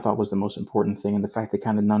 I thought was the most important thing. And the fact that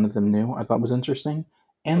kind of none of them knew, I thought was interesting.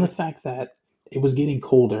 And the Okay. fact that it was getting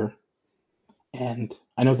colder, and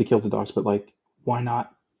I know they killed the dogs, but like, why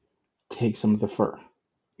not take some of the fur?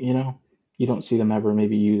 You know, you don't see them ever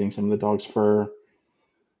maybe using some of the dog's fur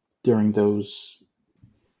during those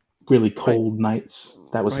really Right. cold nights.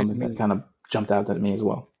 That was Right. I something that mean, kind of jumped out at me as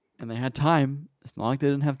well. and they had time. It's not like they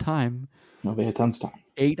didn't have time. No, they had tons of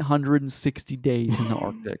 860 days in the time.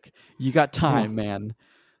 Arctic. You got Yeah, time, man.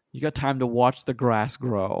 You got time to watch the grass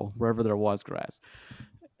grow wherever there was grass.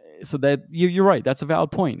 So that you're right. That's a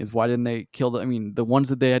valid point. Is why didn't they kill the? I mean, the ones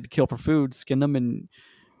that they had to kill for food, skin them and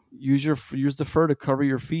use the fur to cover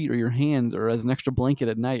your feet or your hands or as an extra blanket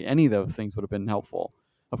at night. Any of those things would have been helpful,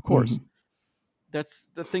 of course. hmm, That's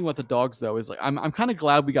the thing with the dogs, though. Is like I'm kind of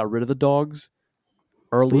glad we got rid of the dogs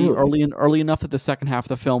early, really. early enough that the second half of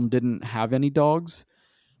the film didn't have any dogs.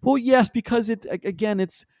 Well, yes, because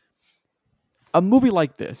it's a movie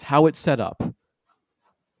like this. How it's set up.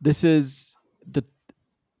 This is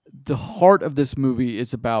the heart of this movie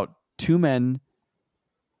is about two men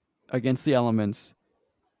against the elements.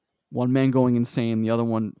 One man going insane, the other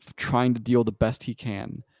one trying to deal the best he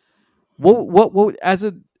can. What as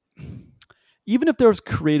a even if there was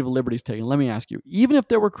creative liberties taken, let me ask you, even if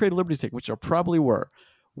there were creative liberties taken, which there probably were,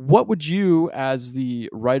 what would you, as the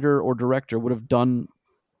writer or director, would have done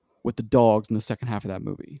with the dogs in the second half of that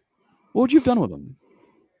movie? What would you have done with them?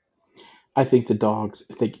 I think the dogs,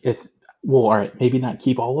 if well, all right, maybe not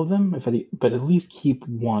keep all of them, but at least keep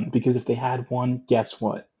one because if they had one, guess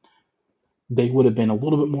what? They would have been a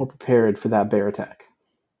little bit more prepared for that bear attack.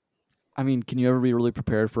 I mean, can you ever be really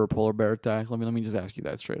prepared for a polar bear attack? Let me just ask you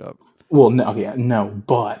that straight up. Well, no, yeah, no,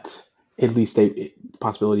 but at least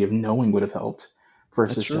possibility of knowing would have helped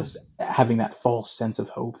That's versus true. just having that false sense of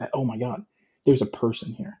hope that, oh my God, there's a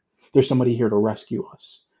person here. There's somebody here to rescue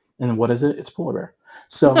us. And then what is it? It's polar bear.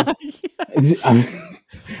 So I'm,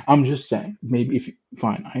 I'm just saying, maybe if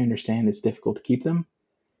fine, I understand it's difficult to keep them,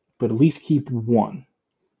 but at least keep one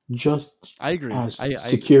just I agree. as I agree.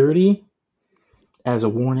 security, as a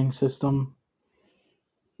warning system.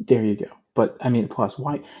 There you go. But I mean, plus,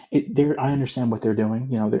 why? I understand what they're doing.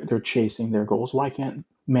 They're chasing their goals. Why can't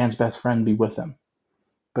man's best friend be with them?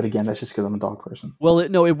 But again, that's just because I'm a dog person. Well,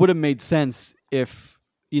 no, it would have made sense if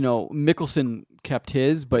Mickelson kept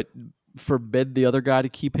his, but forbid the other guy to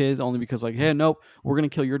keep his, only because like, hey, nope, we're gonna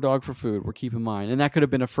kill your dog for food. We're keeping mine, and that could have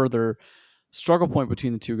been a further struggle point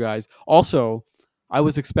between the two guys. Also, I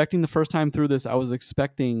was expecting the first time through this, I was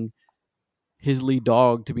expecting his lead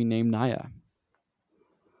dog to be named Naya,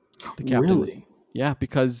 the captain's. Really? Yeah,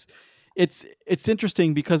 because it's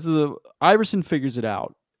interesting because the Iverson figures it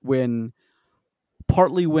out when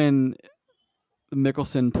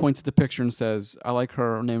Mickelson points at the picture and says, "I like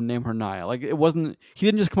her. Name her Naya." Like it wasn't. He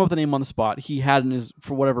didn't just come up with the name on the spot. He had in his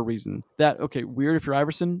for whatever reason. That okay, weird if you're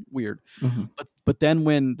Iverson, weird. Hmm. But then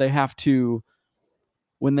when they have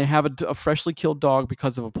a freshly killed dog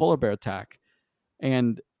because of a polar bear attack,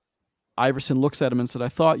 and Iverson looks at him and said, "I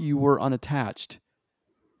thought you were unattached,"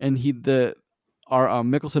 and our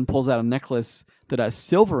Mickelson pulls out a necklace that has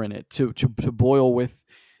silver in it to boil with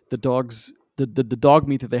the dog's the dog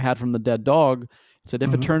meat that they had from the dead dog. Said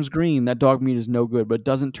if it Hmm. turns green, that dog meat is no good, but it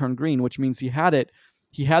doesn't turn green, which means he had it.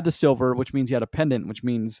 He had the silver, which means he had a pendant, which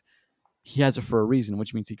means he has it for a reason,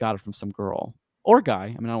 which means he got it from some girl or guy.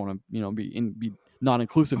 I mean, I don't want to be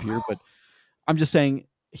non-inclusive here, but I'm just saying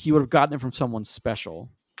he would have gotten it from someone special.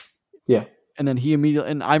 Yeah. And then he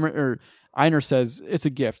immediately and Einar says it's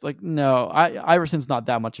a gift. Like no, Iverson's not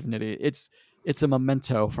that much of an idiot. It's a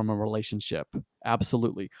memento from a relationship,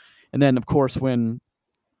 absolutely. And then of course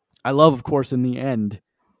of course in the end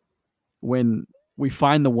when we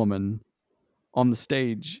find the woman on the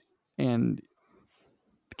stage and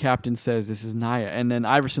the captain says this is Naya, and then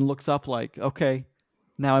Iverson looks up like okay,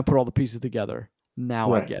 now I put all the pieces together.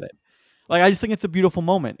 Now I Right. get it. Like I just think it's a beautiful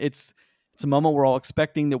moment. It's It's a moment we're all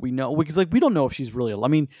expecting that we know because like we don't know if she's really. I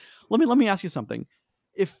mean, let me ask you something.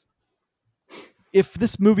 If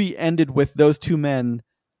this movie ended with those two men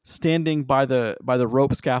standing by the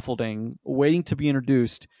rope scaffolding, waiting to be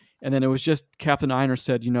introduced, and then it was just Captain Einer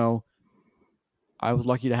said, I was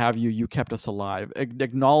lucky to have you. You kept us alive,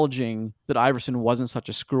 acknowledging that Iverson wasn't such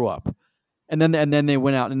a screw up. And then they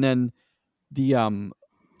went out, and then the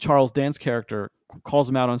Charles Dance character calls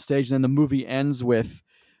him out on stage, and then the movie ends with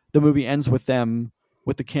them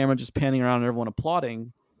with the camera just panning around and everyone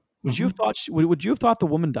applauding. Would you Hmm. have thought would you have thought the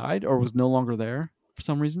woman died or was no longer there for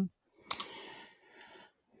some reason?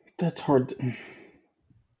 That's hard.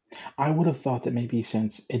 I would have thought that maybe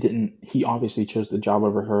since it didn't, he obviously chose the job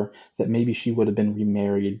over her, that maybe she would have been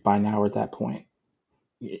remarried by now at that point.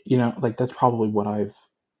 Like that's probably what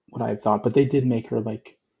I've thought. But they did make her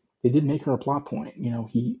a plot point.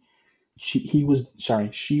 He was sorry,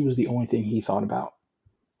 she was the only thing he thought about.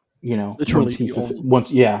 Literally the only.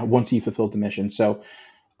 Once he fulfilled the mission. So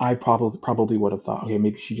I probably would have thought, okay,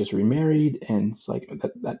 maybe she just remarried, and it's like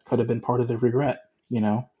that could have been part of the regret.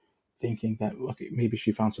 Thinking that okay, maybe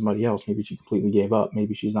she found somebody else, maybe she completely gave up,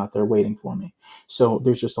 maybe she's not there waiting for me. So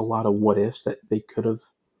there's just a lot of what ifs that they could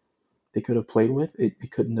have played with. It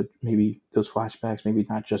couldn't have maybe those flashbacks, maybe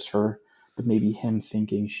not just her, but maybe him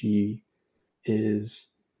thinking she is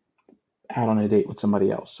out on a date with somebody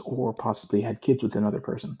else, or possibly had kids with another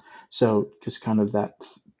person. So just kind of that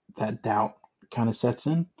doubt kind of sets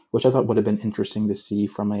in, which I thought would have been interesting to see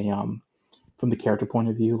from the character point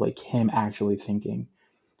of view, like him actually thinking,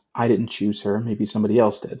 I didn't choose her, maybe somebody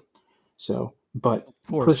else did. So, but Of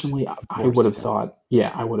course, personally, of I would course. have thought,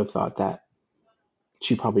 yeah, I would have thought that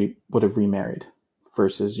she probably would have remarried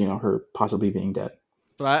versus, her possibly being dead.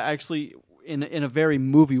 But I actually, in a very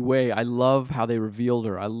movie way, I love how they revealed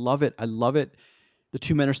her. I love it. I love it. The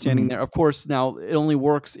two men are standing Hmm. there. Of course, now it only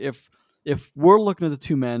works if we're looking at the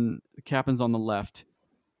two men. The captain's on the left,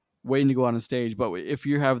 waiting to go on the stage. But if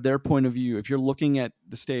you have their point of view, if you're looking at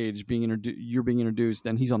the stage you're being introduced,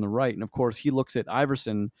 then he's on the right, and of course he looks at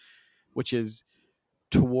Iverson, which is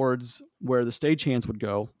towards where the stagehands would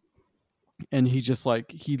go, and he just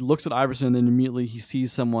like he looks at Iverson and then immediately he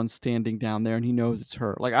sees someone standing down there and he knows it's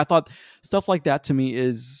her. Like I thought stuff like that to me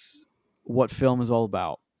is what film is all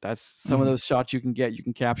about. That's some of Hmm. those shots you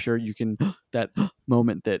can capture, you can that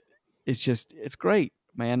moment that it's great,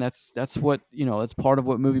 man. That's what, that's part of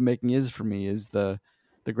what movie making is for me is the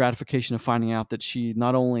gratification of finding out that she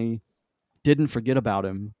not only didn't forget about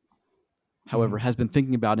him, Hmm. however, has been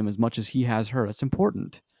thinking about him as much as he has her. That's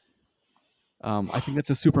important. I think that's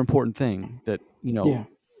a super important thing that Yeah.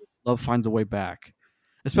 love finds a way back,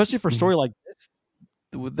 especially for a Hmm. story like this.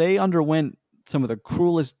 They underwent some of the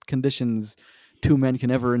cruelest conditions two men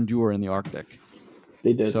can ever endure in the Arctic.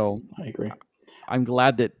 They did. So I agree. I'm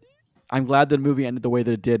glad that the movie ended the way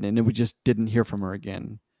that it did, and we just didn't hear from her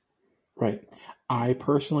again. Right. I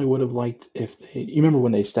personally would have liked if you remember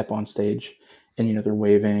when they step on stage and they're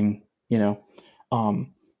waving,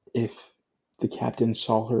 um, if the captain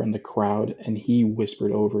saw her in the crowd and he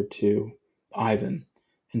whispered over to Ivan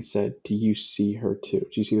and said, "Do you see her too? Do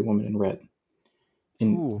you see the woman in red?"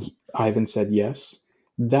 And Ooh. Ivan said yes.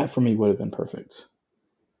 That for me would have been perfect.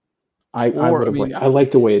 I Or would I have liked. mean, I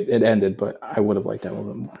liked the way it ended, but I would have liked that a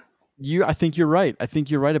little bit more. I think you're right. I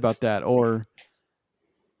think you're right about that. Or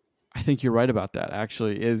I think you're right about that.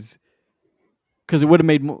 Actually, is because it would have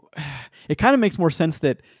made more. It kind of makes more sense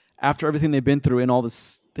that after everything they've been through and all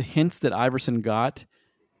the hints that Iverson got,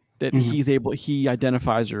 that Hmm. he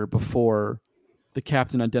identifies her before the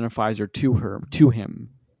captain identifies her to him.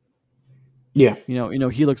 Yeah,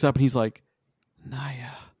 He looks up and he's like, Naya.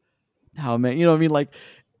 Now, man, you know what I mean? Like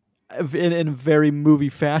in very movie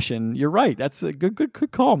fashion. You're right. That's a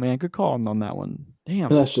good call, man. Good call on that one. and Damn.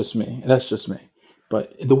 that's just me. That's just me.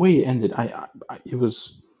 But the way it ended, it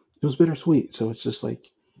was bittersweet. So it's just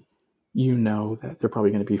like that they're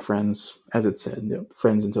probably going to be friends, as it said,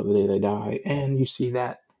 friends until the day they die, and you see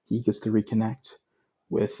that he gets to reconnect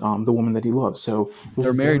with the woman that he loves. So it was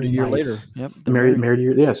They're a married a very year later. nice Yep, they're married married. married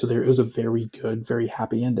year. Yeah, so it was a very good, very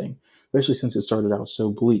happy ending, especially since it started out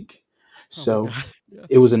so bleak. Oh my So god. Yeah.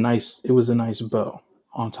 it was a nice bow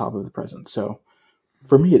on top of the present. So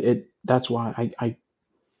for me, it that's why I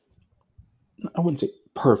wouldn't say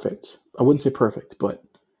perfect. I wouldn't say perfect, but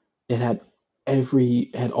it had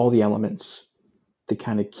all the elements to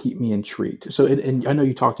kind of keep me intrigued. So, and I know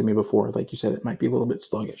you talked to me before, like you said, it might be a little bit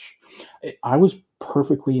sluggish. I was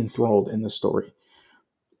perfectly enthralled in the story.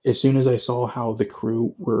 As soon as I saw how the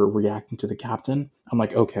crew were reacting to the captain, I'm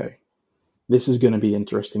like, okay, this is going to be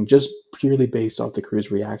interesting, just purely based off the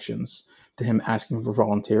crew's reactions to him asking for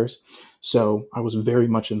volunteers. So I was very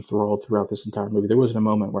much enthralled throughout this entire movie. There wasn't a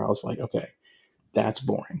moment where I was like, okay, that's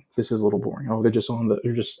boring. This is a little boring. Oh, they're just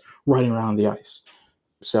riding around on the ice.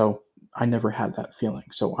 So I never had that feeling.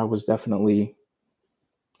 So I was definitely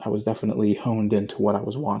honed into what I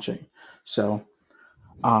was watching. So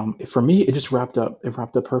for me, it just wrapped up. It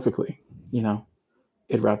wrapped up perfectly. You know,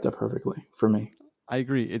 it wrapped up perfectly for me. I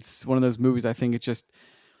agree. It's one of those movies. I think it's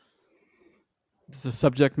a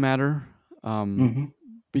subject matter. Um, Hmm.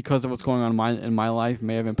 because of what's going on in my life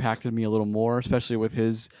may have impacted me a little more, especially with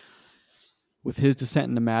his descent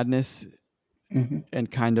into madness Hmm. and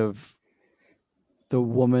kind of the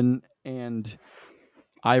woman and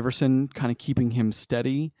Iverson kind of keeping him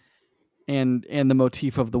steady, and the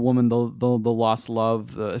motif of the woman, the lost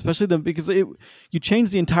love, especially because you change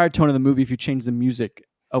the entire tone of the movie if you change the music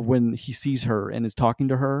of when he sees her and is talking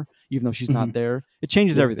to her, even though she's Hmm. not there. It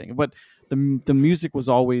changes Yeah. everything. But the music was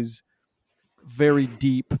always very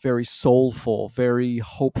deep, very soulful, very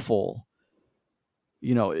hopeful.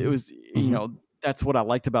 It was, Hmm. that's what I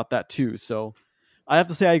liked about that too. So I have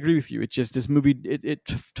to say I agree with you. It just, this movie,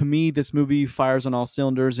 to me, this movie fires on all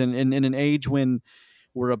cylinders, and in an age when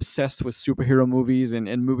we're obsessed with superhero movies and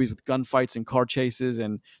movies with gunfights and car chases,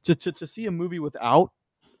 and to see a movie without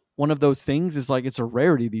one of those things is like, it's a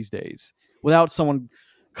rarity these days, without someone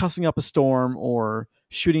cussing up a storm or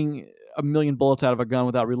shooting a million bullets out of a gun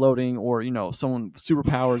without reloading, or someone with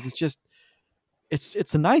superpowers. It's just,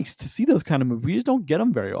 it's nice to see those kind of movies. You just don't get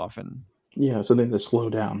them very often. Yeah. So then to slow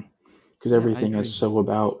down because Yeah, I agree.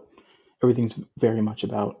 everything's very much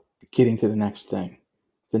about getting to the next thing,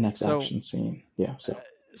 the next So action scene. Yeah.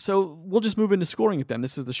 so we'll just move into scoring it then.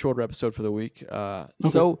 This is the shorter episode for the week.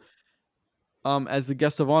 Okay. As the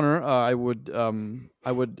guest of honor, I would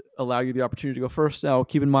allow you the opportunity to go first. Now,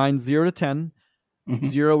 keep in mind, 0 to 10. Hmm.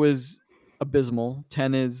 0 is abysmal.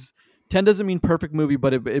 10 doesn't mean perfect movie,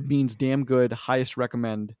 but it means damn good. Highest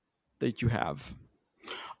recommend that you have.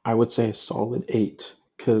 I would say a solid 8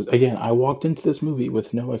 because again, I walked into this movie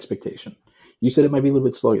with no expectation. You said it might be a little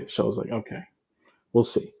bit sluggish, so I was like, okay, we'll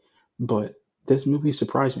see. But this movie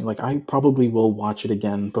surprised me. Like I probably will watch it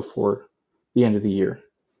again before the end of the year.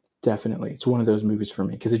 Definitely, it's one of those movies for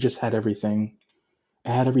me because it just had everything. It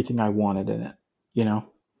had everything I wanted in it. You know.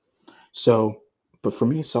 So, but for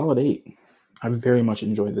me, solid 8. I very much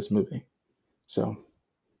enjoyed this movie. So,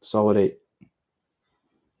 solid 8.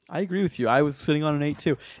 I agree with you. I was sitting on an 8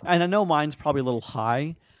 too, and I know mine's probably a little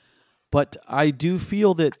high, but I do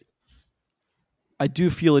feel it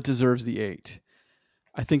deserves the 8.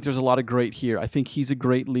 I think there's a lot of great here. I think he's a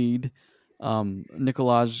great lead.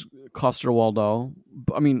 Nicolaj Coster-Waldau.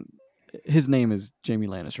 I mean, his name is Jamie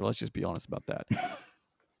Lannister. Let's just be honest about that.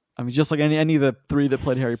 I mean, just like any of the three that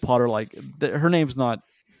played Harry Potter, like her name's not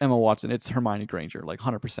Emma Watson. It's Hermione Granger, like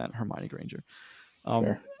 100% Hermione Granger. Um,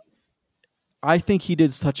 Fair. I think he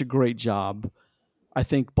did such a great job. I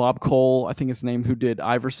think Bob Cole, I think his name, who did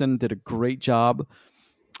Iverson, did a great job.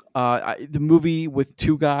 The movie with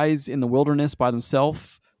two guys in the wilderness by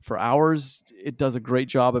themselves for hours, it does a great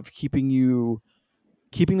job of keeping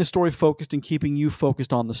the story focused and keeping you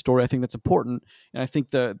focused on the story. I think that's important, and I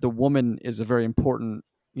think the woman is a very important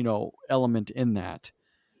element in that.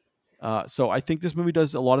 So I think this movie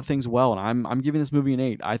does a lot of things well, and I'm giving this movie an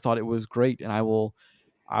 8. I thought it was great, and I will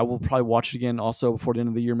probably watch it again also before the end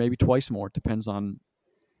of the year, maybe twice more. It depends on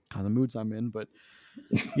kind of the moods I'm in, but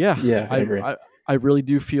yeah, Yeah, I I agree. I, I really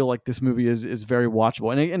do feel like this movie is very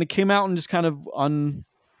watchable, and it came out and just kind of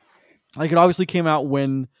like, it obviously came out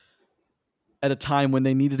when at a time when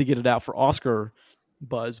they needed to get it out for Oscar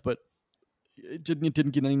buzz, but it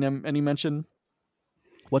didn't get any mention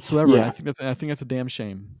whatsoever, and I Yeah, think that's a damn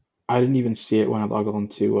shame. I didn't even see it when I logged on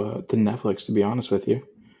to Netflix. To be honest with you,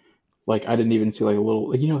 like I didn't even see like a little.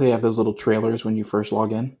 Like, they have those little trailers when you first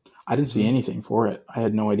log in. I didn't see Hmm. anything for it. I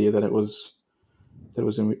had no idea that it was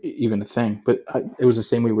even a thing. But it was the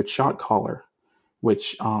same way with Shot Caller,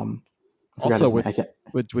 which I forgot Also his name. I with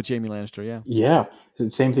can't. with Jamie Lannister, yeah. Yeah,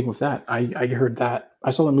 same thing with that. I heard that.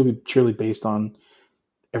 I saw that movie purely based on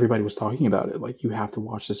everybody was talking about it. Like you have to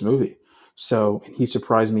watch this movie. So and he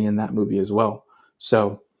surprised me in that movie as well.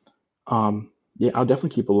 So yeah, I'll definitely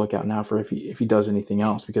keep a lookout now for if he does anything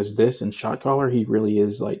else because this and Shot Caller, he really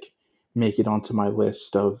is like make it onto my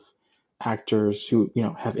list of actors who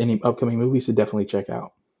have any upcoming movies to definitely check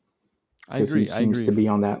out I because he agree. I seems agree. to be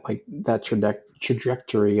on that like that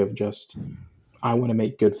trajectory of just I want to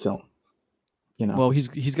make good film. You know. Well, he's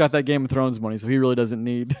got that Game of Thrones money, so he really doesn't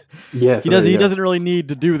need. Yeah. He So does. there you He go. doesn't really need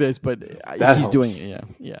to do this, but That he's doing helps. it. Yeah,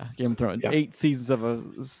 yeah. Game of Thrones, Yeah. 8 seasons of a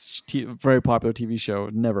very popular TV show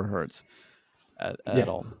never hurts at Yeah.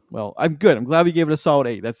 all. Well, I'm good. I'm glad we gave it a solid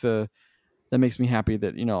 8. that makes me happy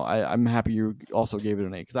that I'm happy you also gave it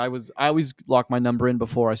an 8 because I always lock my number in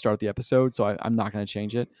before I start the episode, so I'm not going to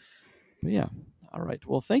change it. But yeah, all right.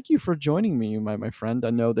 Well, thank you for joining me, my friend.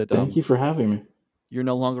 I know that Thank you for having me. you're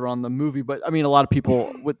no longer on the movie, but I mean, a lot of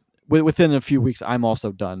people within a few weeks, I'm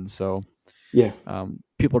also done. So Yeah.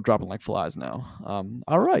 people are dropping like flies now.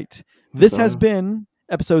 All right, this has been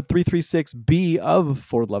episode 336B of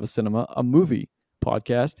For the Love of Cinema, a movie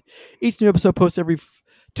podcast. Each new episode posts every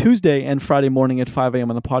Tuesday and Friday morning at 5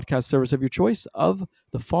 a.m. on the podcast service of your choice of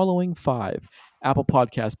the following 5: Apple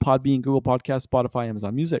Podcasts, Podbean, Google Podcasts, Spotify,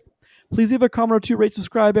 Amazon Music. Please leave a comment or 2, rate,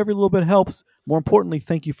 subscribe. Every little bit helps. More importantly,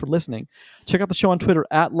 thank you for listening. Check out the show on Twitter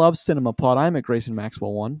at Love Cinema Pod. I'm at Grayson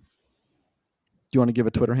Maxwell 1. Do you want to give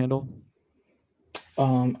a Twitter handle?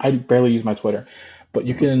 I barely use my Twitter, but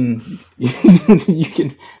you can you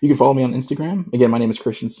can follow me on Instagram. Again, my name is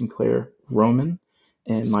Christian Sinclair Roman,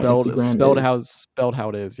 and my Instagram spelled how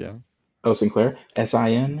it is. Yeah. Oh, Sinclair,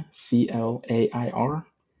 Sinclair All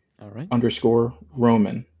right. _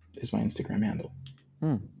 Roman is my Instagram handle.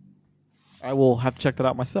 I will have to check that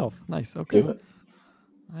out myself. Nice. Okay. Do it.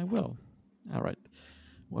 I will. All right.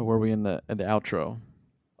 Where were we in the outro?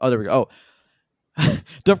 Oh, there we go. Oh.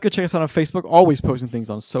 Don't forget to check us out on Facebook. Always posting things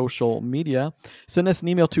on social media. Send us an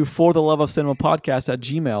email to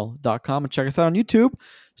fortheloveofcinemapodcast@gmail.com and check us out on YouTube.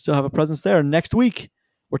 Still have a presence there. Next week,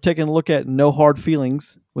 we're taking a look at No Hard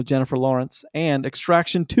Feelings with Jennifer Lawrence and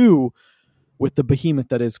Extraction 2 with the behemoth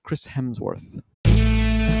that is Chris Hemsworth.